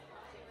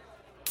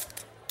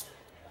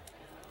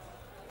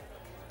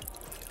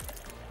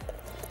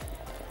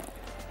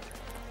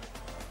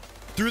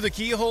Through the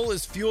Keyhole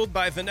is fueled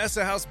by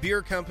Vanessa House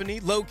Beer Company,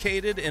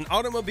 located in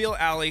Automobile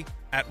Alley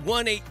at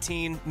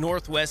 118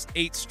 Northwest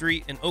 8th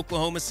Street in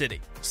Oklahoma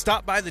City.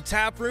 Stop by the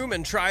tap room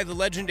and try the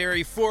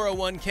legendary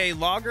 401k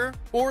lager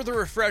or the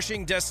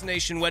refreshing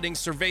Destination Wedding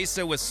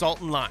Cerveza with salt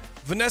and lime.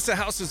 Vanessa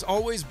House is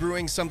always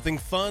brewing something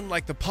fun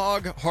like the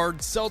Pog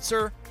Hard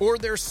Seltzer or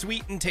their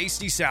sweet and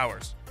tasty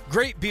sours.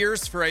 Great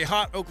beers for a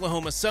hot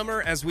Oklahoma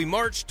summer as we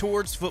march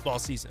towards football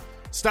season.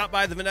 Stop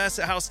by the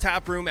Vanessa House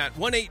Tap Room at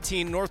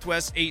 118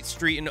 Northwest 8th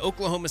Street in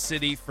Oklahoma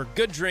City for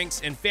good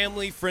drinks and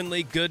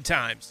family-friendly good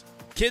times.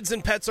 Kids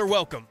and pets are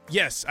welcome.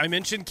 Yes, I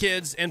mentioned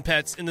kids and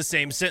pets in the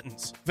same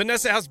sentence.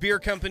 Vanessa House Beer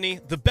Company,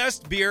 the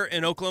best beer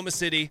in Oklahoma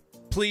City.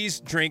 Please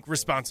drink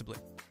responsibly.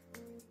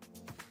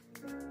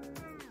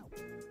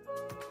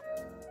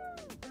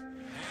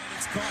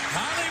 It's called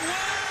Hollywood!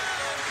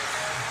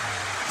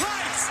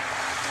 Lights!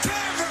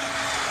 Camera!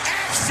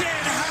 Action!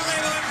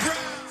 Hollywood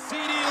Brown!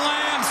 CD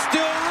Lamb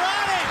still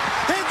running!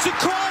 It's a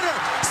corner!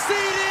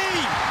 CD!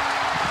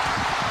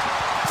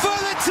 For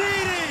the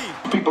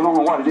TD! People don't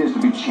know what it is to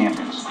be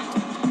champions.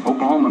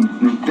 Oklahoma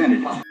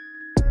invented it.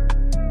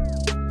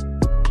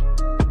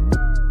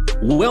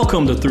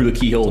 Welcome to Through the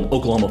Keyhole, an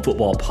Oklahoma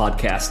football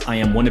podcast. I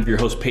am one of your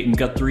hosts, Peyton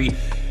Guthrie,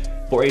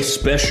 for a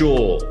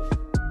special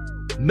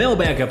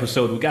mailbag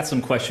episode. We got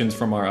some questions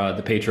from our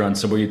the Patreon,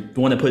 so we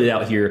want to put it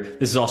out here.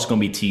 This is also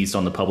going to be teased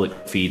on the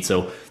public feed,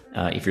 so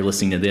if you're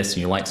listening to this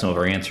and you like some of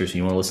our answers and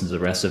you want to listen to the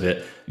rest of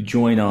it,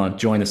 join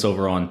us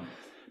over on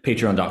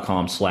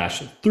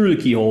patreon.com/Through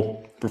the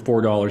Keyhole. For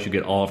 $4, you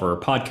get all of our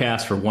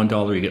podcasts. For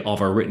 $1, you get all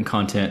of our written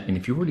content. And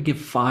if you were to give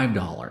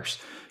 $5,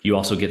 you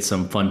also get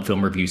some fun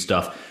film review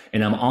stuff.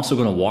 And I'm also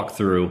going to walk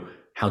through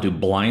how to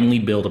blindly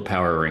build a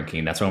power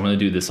ranking. That's what I'm going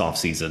to do this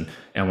offseason.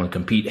 And I'm going to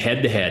compete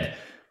head-to-head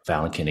with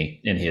Alan Kinney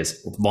in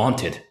his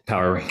vaunted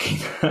power ranking.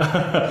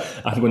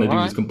 I'm going to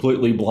do this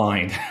completely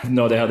blind. I have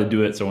no idea how to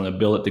do it, so I'm going to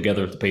build it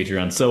together with the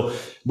Patreon. So,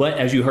 but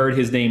as you heard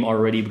his name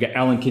already, we've got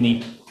Alan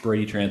Kinney,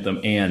 Brady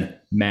Trantham, and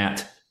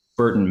Matt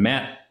Burton.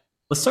 Matt,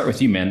 let's start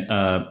with you, man.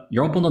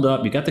 You're all bundled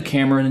up. You got the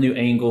camera in a new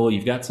angle.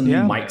 You've got some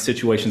new mic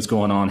situations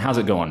going on. How's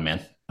it going,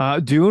 man?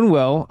 Doing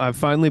well. I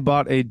finally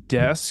bought a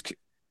desk,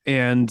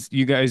 and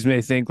you guys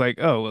may think like,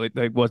 oh,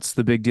 like what's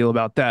the big deal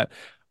about that?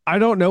 I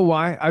don't know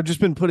why. I've just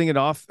been putting it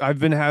off. I've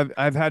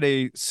had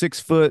a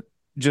 6-foot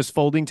just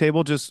folding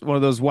table, just one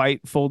of those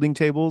white folding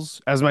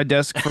tables as my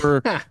desk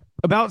for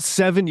about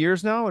 7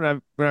 years now.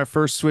 When I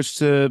first switched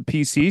to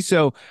PC,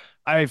 so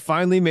I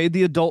finally made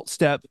the adult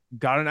step,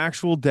 got an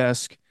actual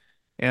desk.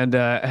 And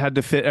had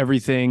to fit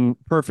everything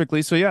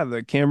perfectly. So yeah,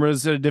 the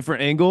camera's at a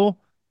different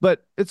angle,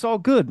 but it's all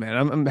good, man.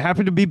 I'm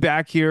happy to be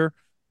back here.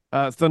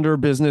 Thunder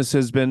business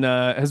has been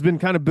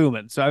kind of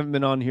booming, so I haven't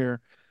been on here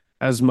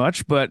as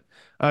much, but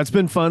it's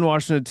been fun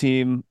watching a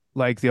team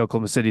like the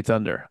Oklahoma City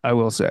Thunder, I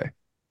will say.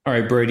 All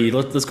right, Brady,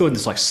 let's go ahead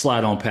and just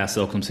slide on past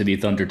the Oklahoma City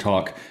Thunder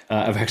talk.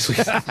 I've actually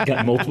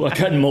gotten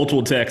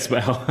multiple texts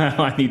about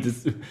how I need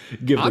to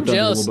give the Thunder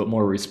a little bit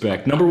more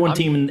respect. Number one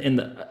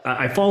team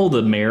I follow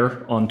the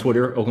mayor on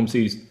Twitter, Oklahoma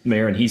City's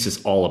mayor, and he's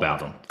just all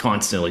about them,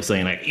 constantly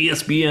saying like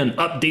ESPN,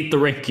 update the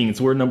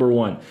rankings, we're number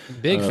one.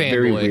 Big fan.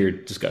 Very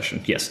weird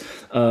discussion. Yes.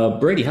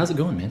 Brady, how's it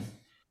going, man?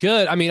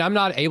 Good. I mean, I'm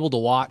not able to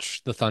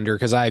watch the Thunder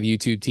because I have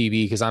YouTube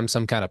TV because I'm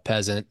some kind of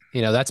peasant.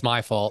 That's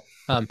my fault.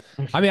 I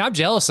mean, I'm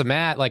jealous of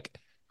Matt. Like,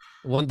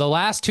 the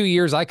last 2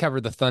 years I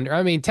covered the Thunder,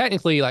 I mean,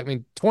 technically,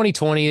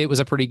 2020, it was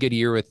a pretty good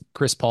year with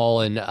Chris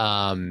Paul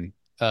and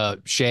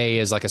Shea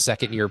as like a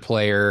second-year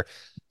player,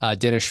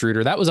 Dennis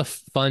Schroeder. That was a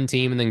fun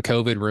team, and then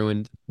COVID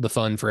ruined the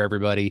fun for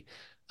everybody.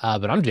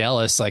 But I'm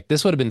jealous. Like,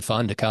 this would have been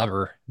fun to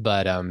cover.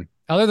 But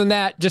other than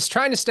that, just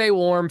trying to stay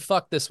warm.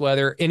 Fuck this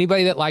weather.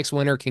 Anybody that likes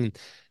winter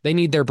they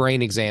need their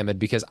brain examined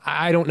because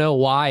I don't know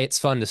why it's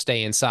fun to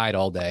stay inside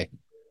all day.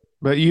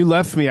 But you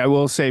left me, I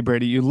will say,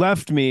 Brady, you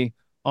left me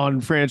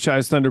on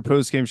Franchise Thunder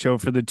postgame show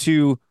for the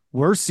 2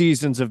 worst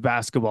seasons of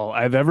basketball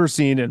I've ever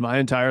seen in my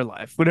entire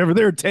life, whatever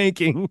they're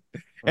tanking.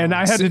 And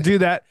I had to do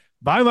that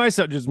by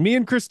myself, just me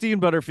and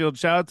Christine Butterfield.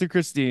 Shout out to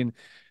Christine.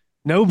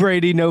 No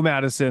Brady, no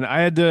Madison.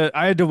 I had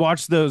to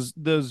watch those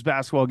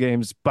basketball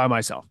games by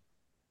myself.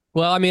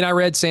 Well, I mean, I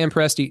read Sam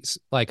Presti's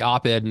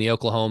op-ed in the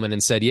Oklahoman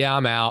and said, yeah,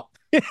 I'm out.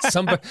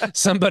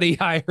 Somebody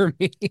hire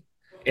me.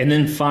 And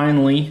then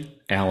finally,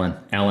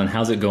 Alan,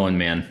 how's it going,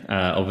 man?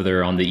 Over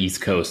there on the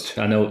East Coast.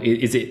 I know.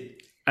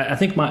 I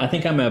think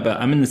I'm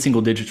in the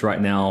single digits right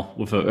now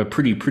with a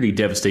pretty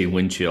devastating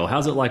wind chill.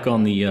 How's it like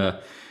on the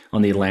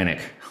Atlantic?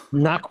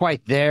 Not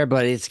quite there,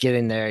 but it's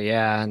getting there.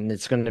 Yeah, and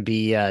it's going to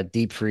be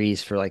deep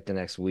freeze for the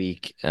next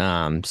week.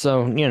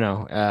 So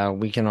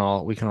we can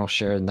all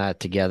share in that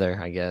together,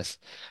 I guess.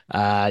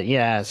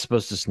 Yeah, it's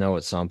supposed to snow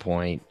at some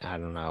point. I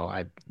don't know.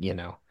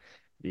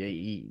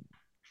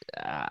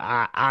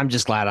 I'm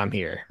just glad I'm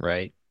here,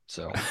 right?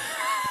 So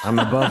I'm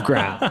above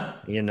ground,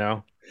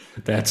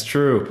 That's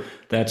true.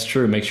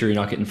 Make sure you're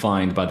not getting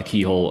fined by the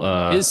Keyhole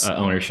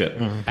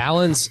ownership.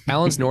 Alan's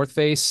North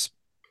Face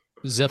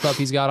zip up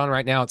he's got on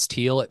right now, it's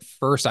teal. At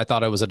first I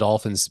thought it was a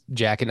Dolphins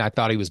jacket and I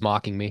thought he was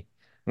mocking me.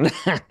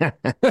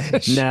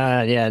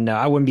 No, yeah, no,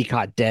 I wouldn't be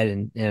caught dead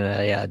in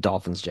a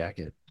Dolphins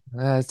jacket.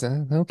 That's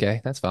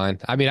okay. That's fine.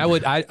 I mean,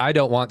 I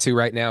don't want to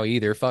right now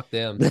either. Fuck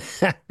them.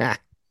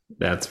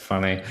 That's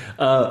funny.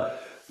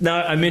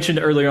 Now, I mentioned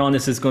earlier on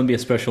this is going to be a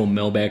special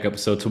mailbag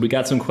episode. So we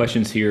got some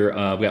questions here.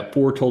 We got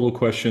 4 total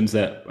questions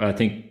that I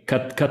think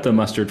cut the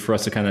mustard for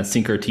us to kind of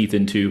sink our teeth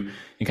into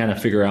and kind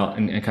of figure out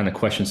and kind of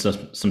question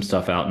some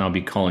stuff out. And I'll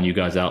be calling you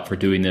guys out for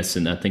doing this.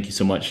 And thank you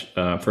so much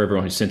for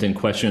everyone who sent in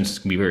questions. It's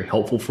going to be very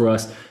helpful for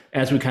us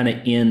as we kind of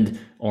end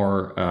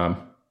our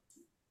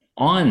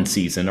on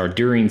season or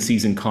during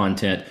season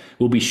content.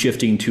 We'll be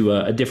shifting to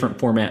a different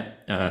format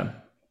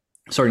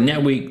starting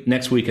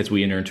next week as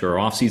we enter into our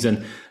off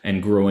season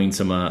and growing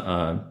some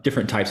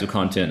different types of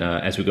content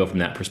as we go from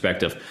that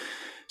perspective.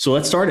 So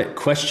let's start it.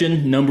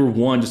 Question number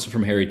 1, just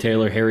from Harry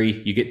Taylor.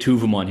 Harry, you get 2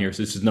 of them on here.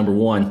 So this is number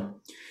 1.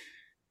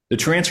 The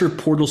transfer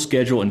portal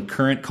schedule and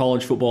current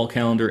college football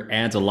calendar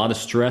adds a lot of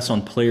stress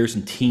on players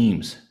and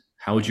teams.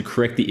 How would you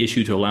correct the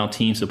issue to allow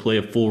teams to play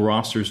at full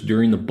rosters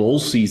during the bowl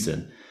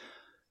season?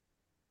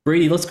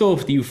 Brady, let's go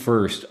with you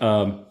first.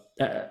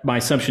 My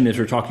assumption is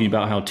we're talking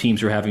about how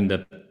teams are having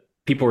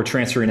people are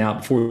transferring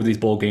out before these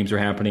bowl games are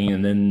happening,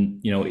 and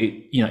then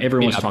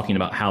everyone's talking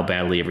about how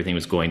badly everything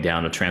was going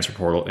down, the transfer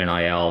portal,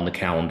 NIL, and the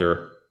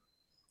calendar.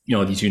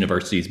 These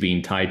universities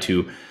being tied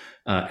to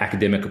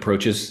academic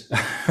approaches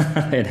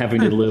and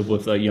having to live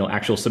with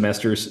actual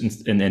semesters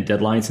and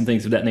deadlines and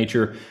things of that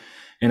nature.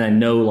 And I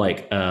know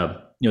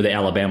the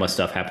Alabama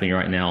stuff happening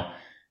right now.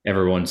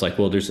 Everyone's like,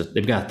 well,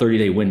 they've got a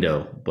 30-day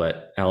window,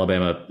 but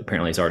Alabama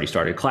apparently has already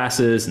started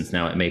classes, and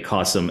now it may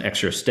cause some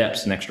extra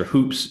steps and extra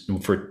hoops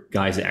for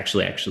guys to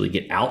actually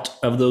get out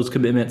of those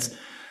commitments.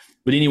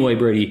 But anyway,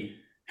 Brady,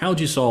 how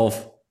would you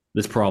solve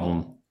this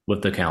problem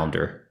with the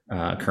calendar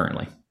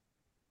currently?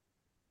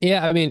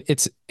 Yeah, I mean,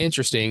 it's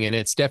interesting, and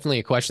it's definitely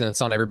a question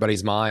that's on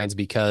everybody's minds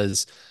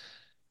because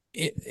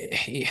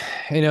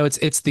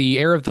it's the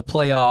era of the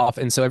playoff,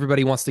 and so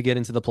everybody wants to get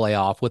into the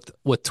playoff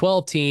with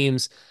 12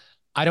 teams.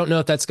 I don't know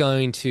if that's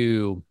going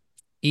to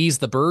ease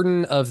the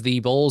burden of the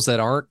bowls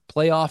that aren't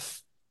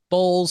playoff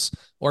bowls,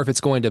 or if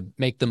it's going to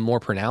make them more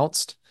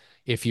pronounced.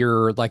 If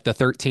you're like the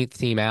 13th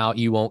team out,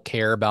 you won't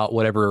care about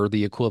whatever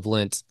the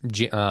equivalent,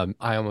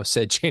 I almost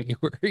said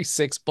January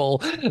 6th bowl,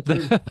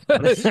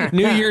 the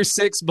New Year's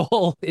 6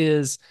 bowl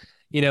is,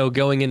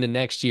 going into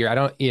next year. I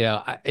don't,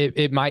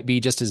 it might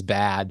be just as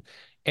bad.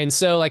 And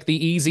so like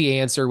the easy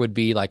answer would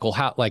be like, well,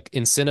 how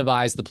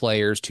incentivize the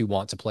players to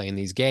want to play in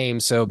these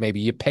games. So maybe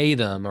you pay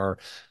them or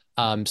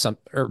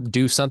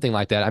do something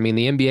like that. I mean,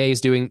 the NBA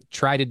is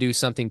try to do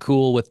something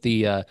cool with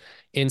the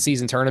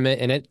in-season tournament,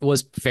 and it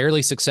was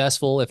fairly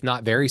successful, if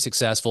not very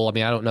successful. I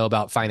mean, I don't know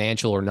about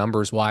financial or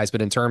numbers wise,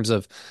 but in terms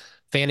of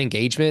fan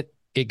engagement,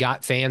 it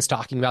got fans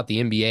talking about the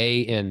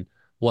NBA in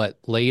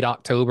late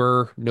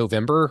October,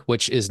 November,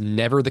 which is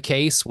never the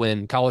case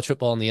when college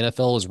football and the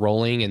NFL is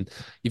rolling and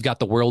you've got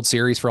the World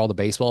Series for all the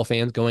baseball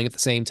fans going at the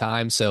same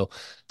time. So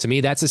to me,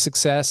 that's a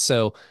success.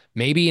 So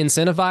maybe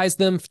incentivize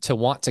them to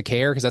want to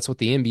care because that's what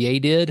the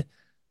NBA did.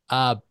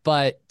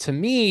 But to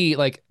me,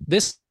 like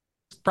this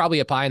is probably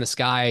a pie in the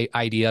sky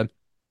idea.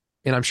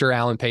 And I'm sure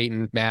Alan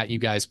Payton, Matt, you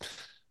guys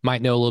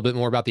might know a little bit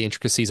more about the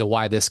intricacies of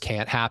why this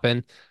can't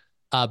happen.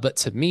 But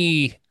to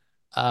me,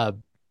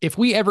 if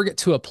we ever get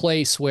to a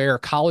place where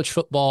college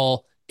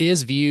football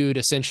is viewed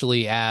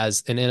essentially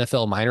as an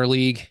NFL minor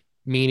league,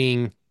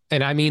 meaning,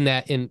 and I mean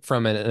that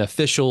from an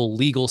official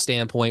legal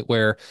standpoint,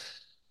 where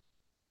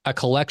a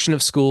collection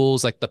of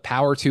schools like the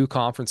Power 2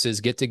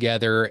 conferences get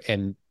together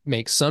and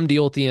make some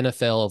deal with the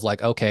NFL of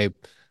like, okay,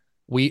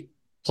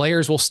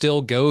 players will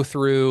still go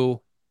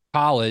through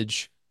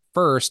college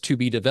first to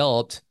be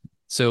developed.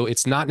 So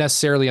it's not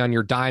necessarily on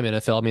your dime,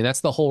 NFL. I mean,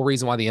 that's the whole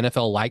reason why the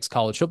NFL likes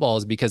college football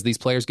is because these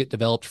players get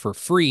developed for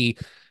free,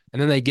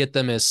 and then they get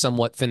them as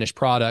somewhat finished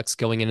products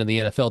going into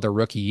the NFL their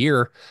rookie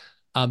year.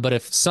 But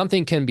if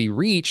something can be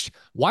reached,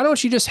 why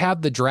don't you just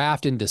have the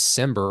draft in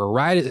December or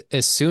right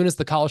as soon as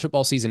the college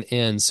football season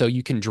ends so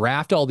you can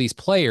draft all these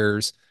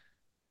players?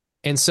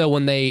 And so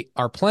when they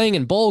are playing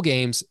in bowl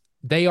games,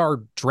 they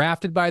are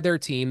drafted by their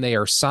team, they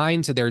are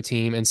signed to their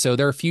team, and so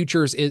their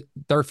futures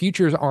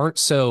aren't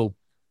so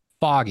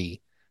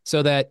foggy,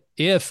 so that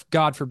if,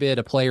 God forbid,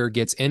 a player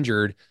gets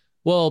injured,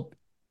 well,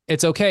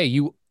 it's okay.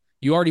 You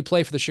already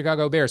play for the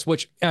Chicago Bears,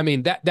 which, I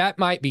mean, that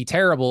might be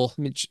terrible.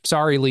 I mean,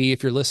 sorry, Lee,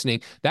 if you're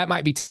listening, that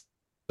might be,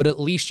 but at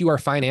least you are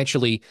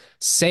financially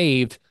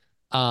saved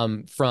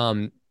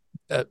from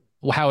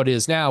how it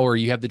is now, where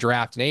you have the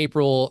draft in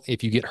April.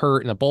 If you get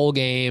hurt in a bowl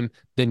game,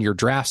 then your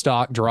draft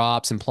stock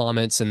drops and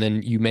plummets, and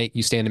then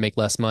you stand to make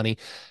less money.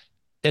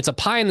 It's a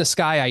pie in the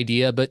sky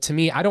idea, but to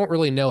me, I don't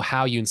really know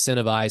how you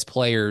incentivize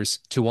players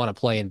to want to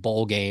play in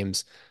bowl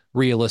games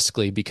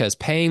realistically, because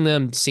paying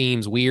them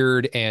seems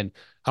weird. And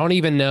I don't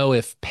even know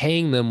if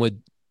paying them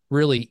would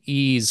really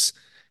ease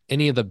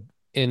any of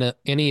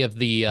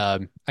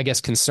the I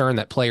guess, concern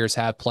that players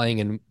have playing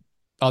in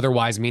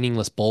otherwise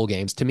meaningless bowl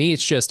games. To me,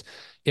 it's just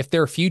if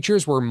their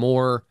futures were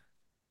more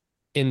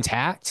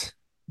intact,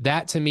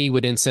 that to me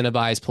would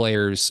incentivize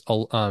players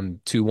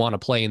to want to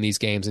play in these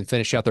games and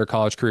finish out their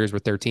college careers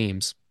with their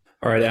teams.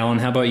 All right, Alan,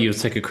 how about you?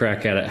 Let's take a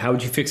crack at it. How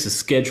would you fix the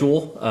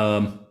schedule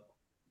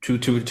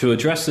to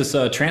address this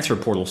transfer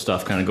portal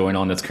stuff kind of going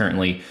on that's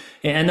currently?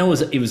 And I know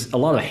it was a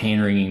lot of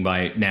hand wringing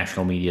by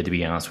national media, to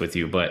be honest with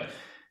you, but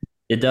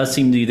it does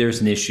seem to be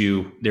there's an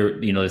issue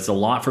there. It's a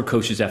lot for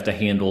coaches to have to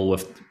handle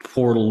with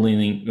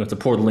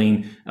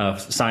portaling,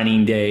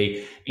 signing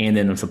day, and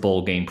then with the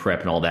bowl game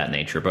prep and all that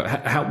nature.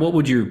 But what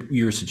would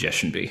your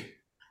suggestion be?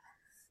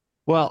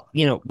 Well,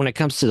 when it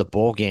comes to the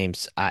bowl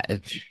games,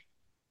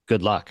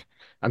 good luck.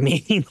 I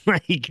mean,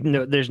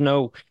 there's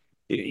no,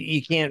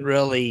 you can't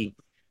really.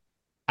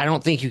 I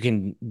don't think you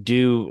can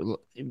do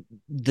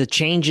the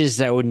changes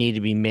that would need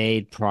to be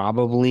made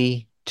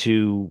probably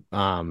to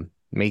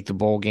make the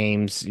bowl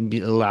games,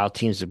 allow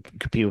teams to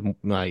compete with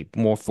like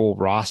more full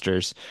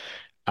rosters.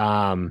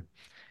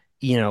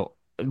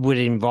 Would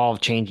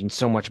involve changing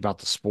so much about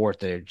the sport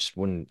that it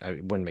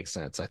wouldn't make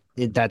sense.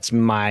 That's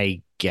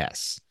my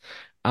guess.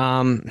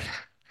 I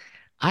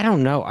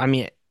don't know. I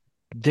mean,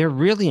 there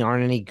really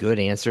aren't any good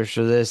answers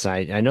for this.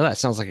 I know that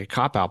sounds like a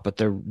cop out, but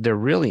there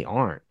really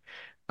aren't.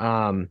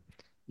 Um,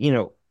 you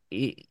know,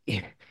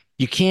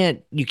 you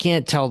can't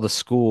tell the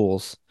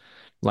schools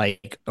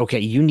like, okay,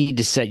 you need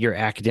to set your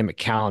academic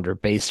calendar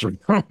based on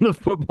the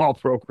football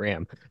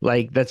program.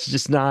 Like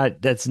that's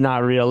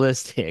not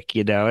realistic,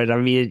 And I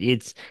mean,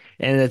 it's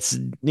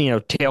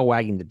tail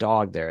wagging the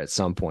dog there at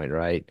some point,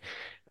 right?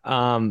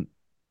 Um,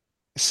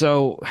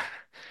 so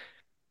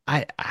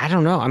I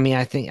don't know. I mean,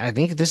 I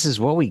think this is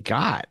what we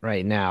got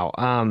right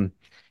now.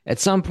 At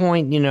some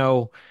point,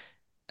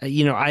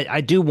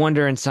 I do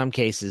wonder in some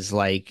cases,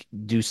 like,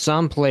 do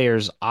some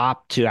players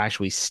opt to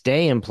actually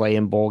stay and play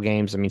in bowl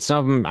games? I mean, some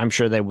of them, I'm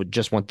sure they would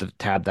just want to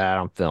have that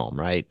on film,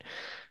 right?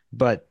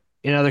 But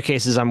in other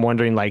cases, I'm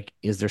wondering, like,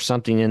 is there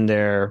something in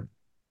there,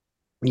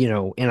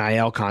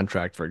 NIL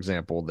contract, for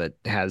example, that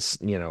has,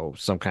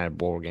 some kind of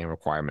bowl game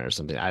requirement or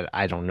something?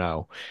 I don't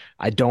know.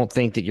 I don't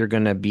think that you're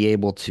going to be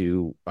able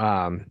to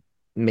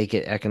make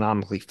it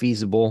economically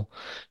feasible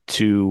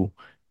to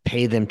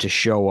pay them to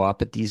show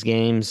up at these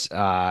games,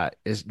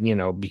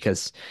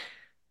 because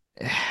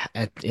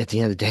at the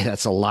end of the day,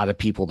 that's a lot of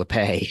people to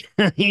pay,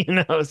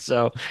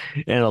 so,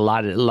 and a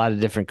lot of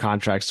different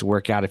contracts to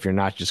work out if you're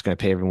not just going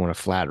to pay everyone a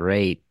flat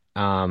rate.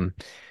 Yeah,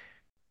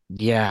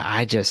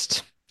 I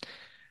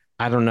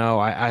don't know.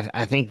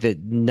 I think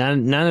that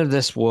none of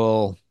this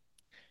will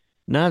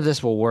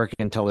work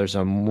until there's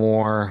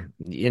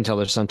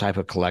some type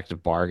of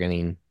collective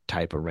bargaining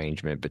type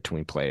arrangement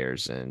between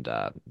players and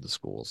the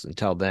schools.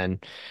 Until then,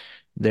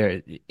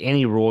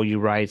 any rule you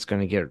write is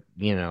going to get,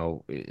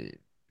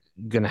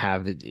 going to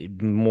have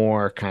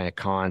more kind of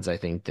cons, I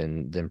think,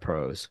 than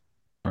pros.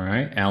 All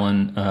right,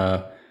 Alan,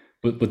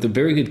 with a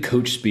very good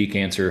coach speak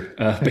answer,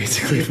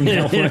 basically from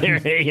now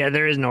on. Yeah,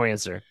 there is no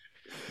answer.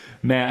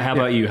 Matt, how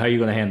about you? How are you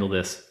going to handle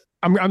this?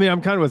 I'm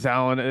kind of with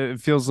Alan.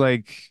 It feels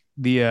like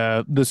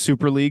the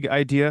Super League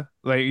idea,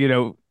 like,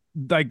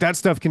 like that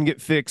stuff can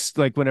get fixed,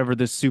 like whenever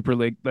this Super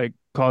League, like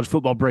college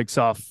football breaks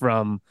off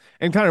from,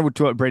 and kind of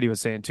to what Brady was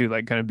saying too,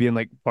 like kind of being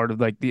like part of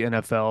like the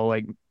NFL,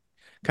 like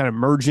kind of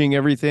merging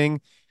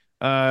everything.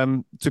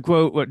 To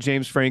quote what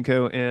James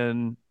Franco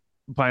in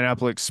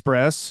Pineapple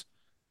Express,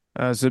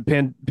 so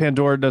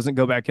Pandora doesn't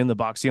go back in the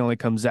box; he only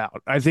comes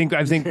out. I think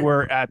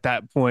we're at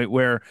that point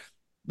where,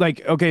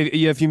 like, okay,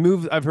 yeah, if you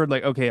move, I've heard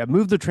like, okay, I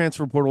moved the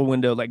transfer portal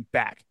window like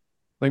back,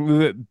 like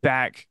move it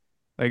back,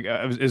 like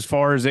as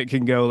far as it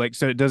can go, like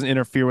so it doesn't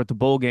interfere with the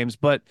bowl games.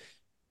 But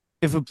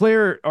if a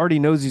player already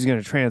knows he's going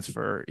to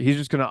transfer, he's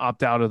just going to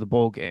opt out of the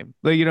bowl game.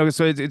 Like,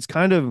 so it's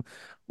kind of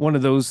one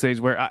of those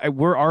things where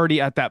we're already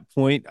at that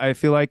point, I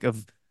feel like,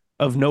 of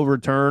no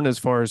return as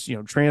far as,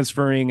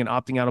 transferring and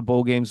opting out of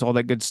bowl games, all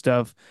that good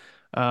stuff.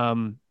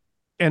 And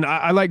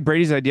I like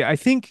Brady's idea. I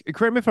think,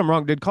 correct me if I'm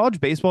wrong, did college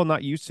baseball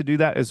not used to do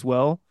that as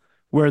well,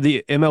 where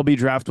the MLB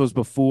draft was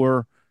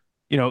before,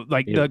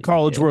 like the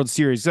College World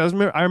Series? So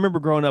I remember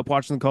growing up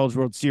watching the College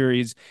World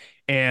Series,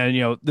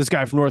 and, this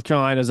guy from North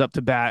Carolina is up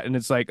to bat, and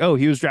it's like, oh,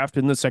 he was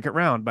drafted in the second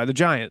round by the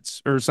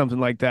Giants or something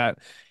like that.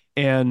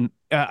 And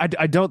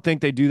I don't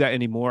think they do that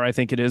anymore. I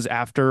think it is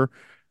after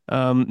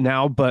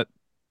now, but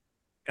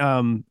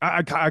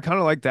I kind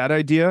of like that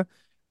idea.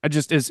 I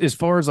just, as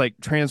far as like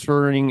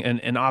transferring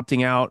and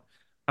opting out,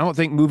 I don't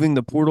think moving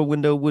the portal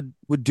window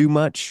would do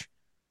much.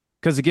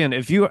 Because again,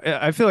 I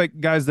feel like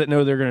guys that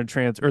know they're going to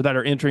transfer or that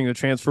are entering the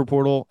transfer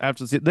portal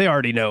after they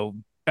already know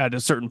at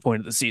a certain point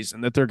of the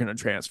season that they're going to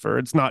transfer.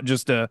 It's not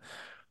just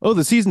oh,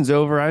 the season's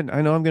over. I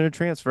know I'm going to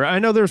transfer. I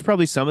know there's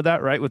probably some of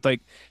that, right, with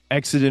like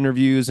exit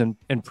interviews and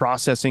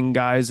processing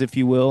guys, if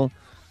you will.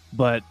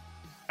 But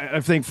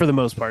I think for the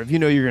most part, if you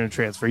know you're going to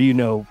transfer,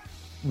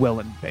 well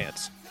in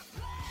advance.